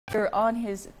On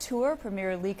his tour,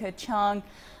 Premier Li Keqiang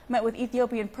met with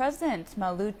Ethiopian President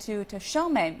Mulatu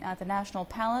Teshome at the National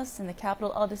Palace in the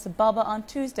capital Addis Ababa on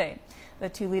Tuesday. The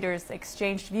two leaders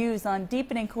exchanged views on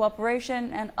deepening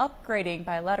cooperation and upgrading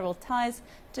bilateral ties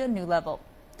to a new level.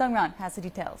 Deng Ran has the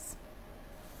details.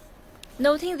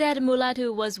 Noting that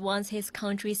Mulatu was once his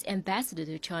country's ambassador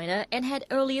to China and had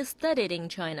earlier studied in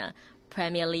China,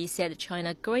 Premier Li said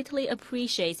China greatly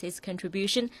appreciates his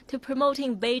contribution to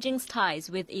promoting Beijing's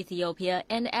ties with Ethiopia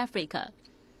and Africa.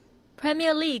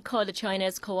 Premier Li called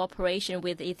China's cooperation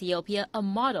with Ethiopia a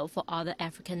model for other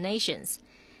African nations.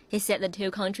 He said the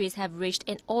two countries have reached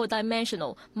an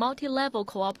all-dimensional, multi-level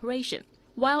cooperation,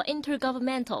 while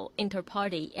intergovernmental,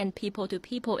 inter-party, and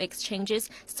people-to-people exchanges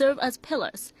serve as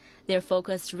pillars. Their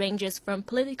focus ranges from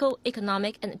political,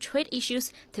 economic, and trade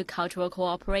issues to cultural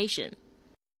cooperation.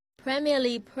 Premier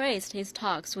Li praised his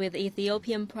talks with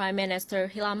Ethiopian Prime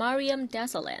Minister Hailemariam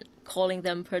Desalegn, calling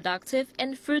them productive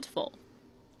and fruitful.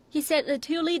 He said the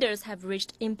two leaders have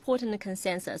reached important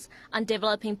consensus on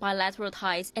developing bilateral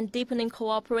ties and deepening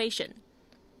cooperation.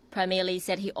 Premier Li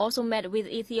said he also met with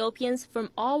Ethiopians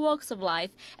from all walks of life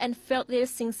and felt their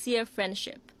sincere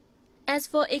friendship. As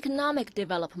for economic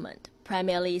development,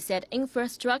 Premier Li said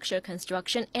infrastructure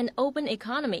construction and open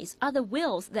economies are the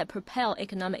wheels that propel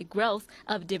economic growth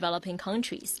of developing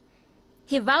countries.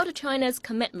 He vowed China's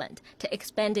commitment to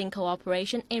expanding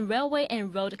cooperation in railway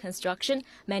and road construction,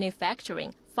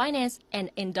 manufacturing, finance, and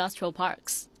industrial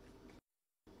parks.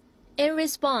 In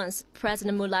response,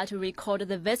 President Mulatu recalled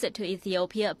the visit to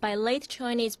Ethiopia by late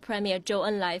Chinese Premier Zhou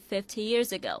Enlai 50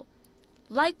 years ago.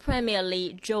 Like Premier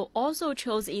Li, Zhou also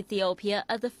chose Ethiopia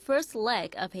as the first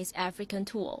leg of his African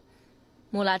tour.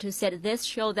 Mulatu said this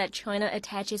showed that China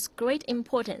attaches great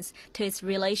importance to its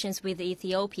relations with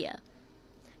Ethiopia.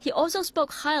 He also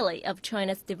spoke highly of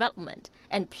China's development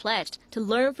and pledged to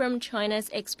learn from China's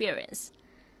experience.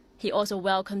 He also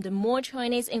welcomed more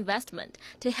Chinese investment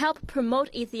to help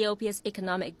promote Ethiopia's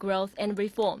economic growth and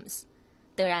reforms.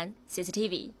 Deng Ran,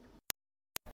 CCTV.